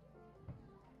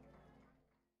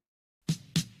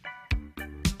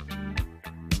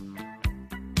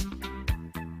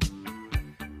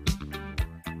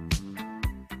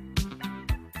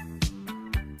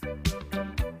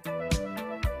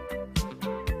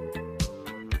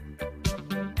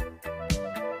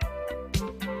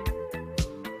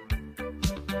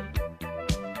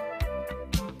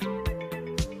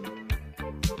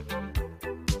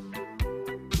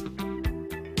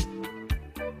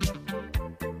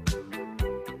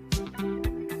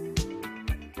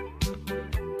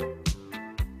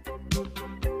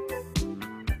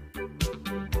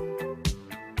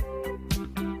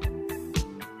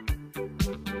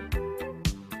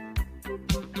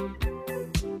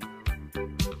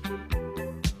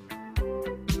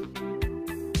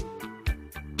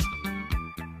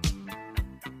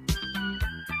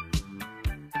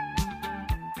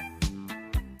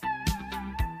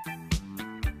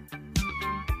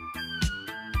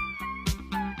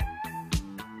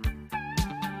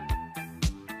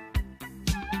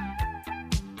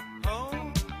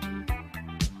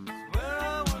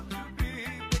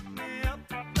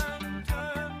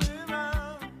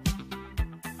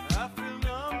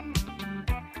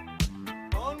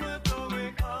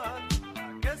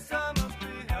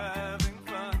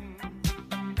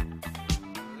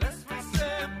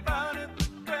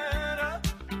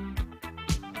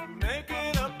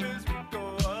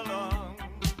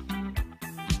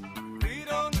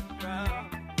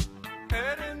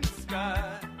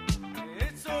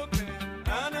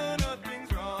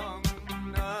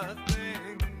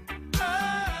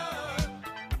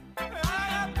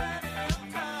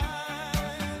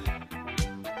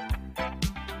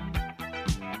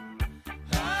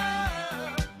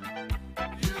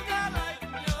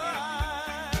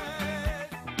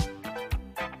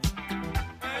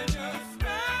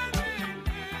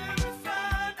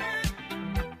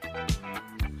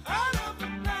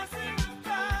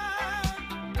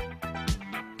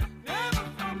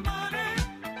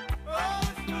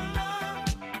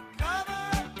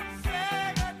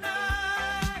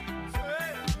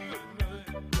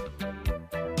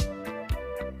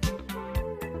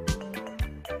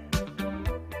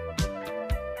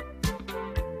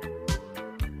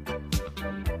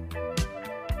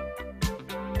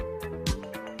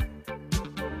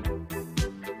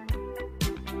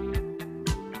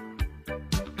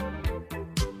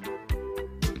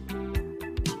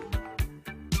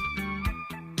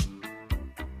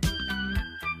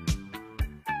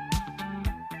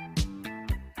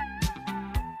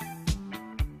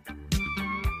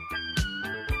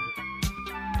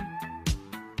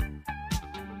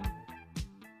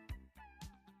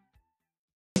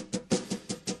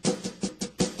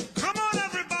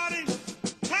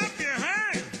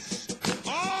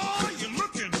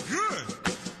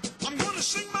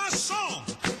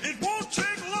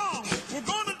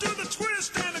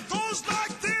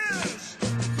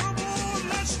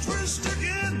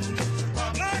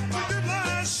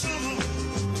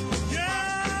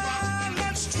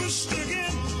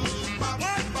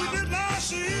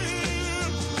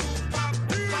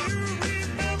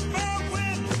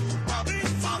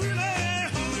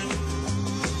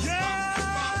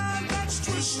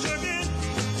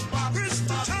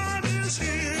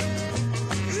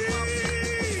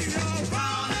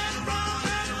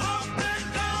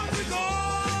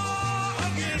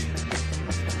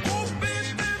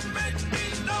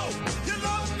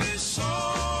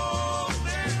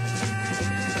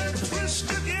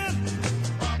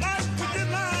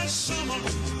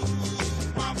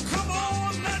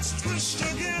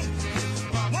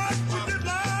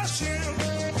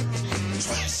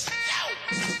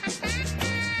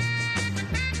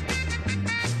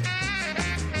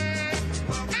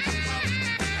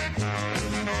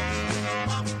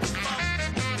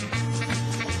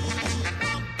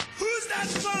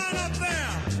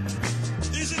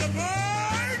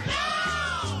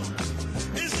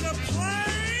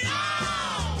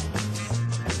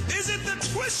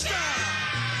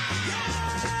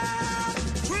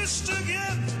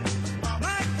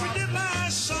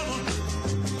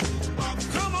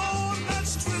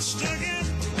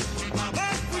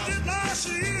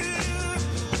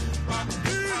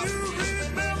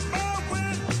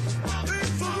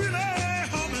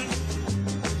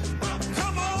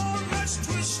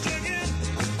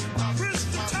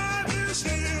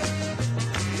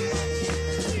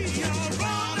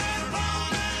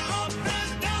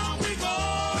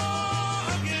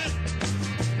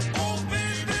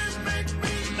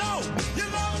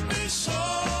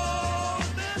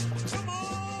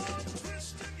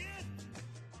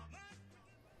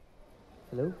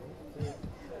 Hello.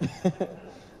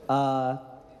 I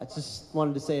just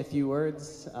wanted to say a few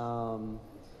words.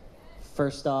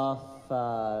 First off,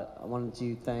 I wanted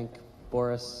to thank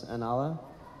Boris and Alla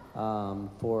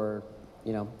for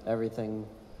everything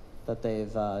that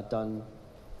they've done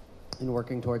in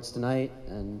working towards tonight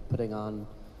and putting on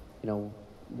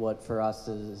what for us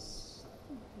is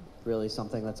really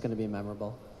something that's going to be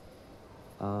memorable.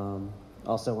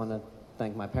 Also want to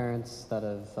thank my parents that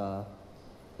have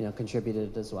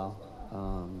contributed as well.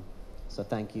 So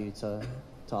thank you to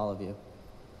all of you.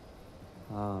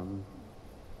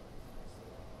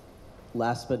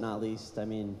 Last but not least, I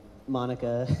mean,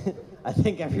 Monica, I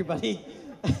think everybody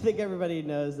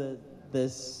knows that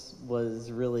this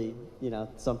was really,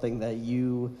 something that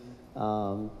you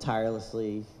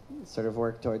tirelessly sort of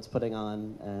worked towards putting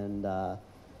on, and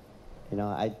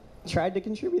I tried to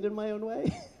contribute in my own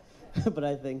way, but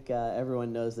I think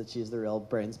everyone knows that she's the real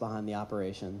brains behind the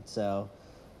operation. So,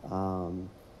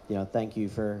 thank you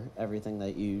for everything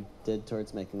that you did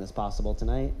towards making this possible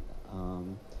tonight.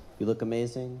 You look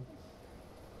amazing,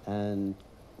 and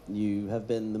you have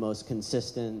been the most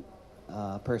consistent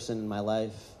person in my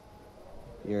life.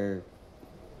 You're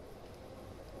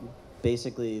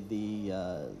basically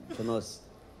the most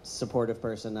supportive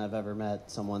person I've ever met,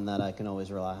 someone that I can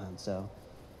always rely on. So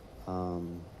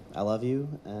I love you,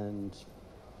 and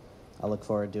I look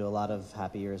forward to a lot of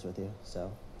happy years with you.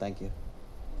 So thank you.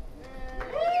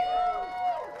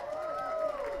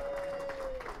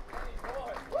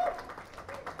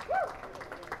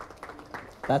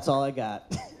 That's all I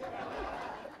got.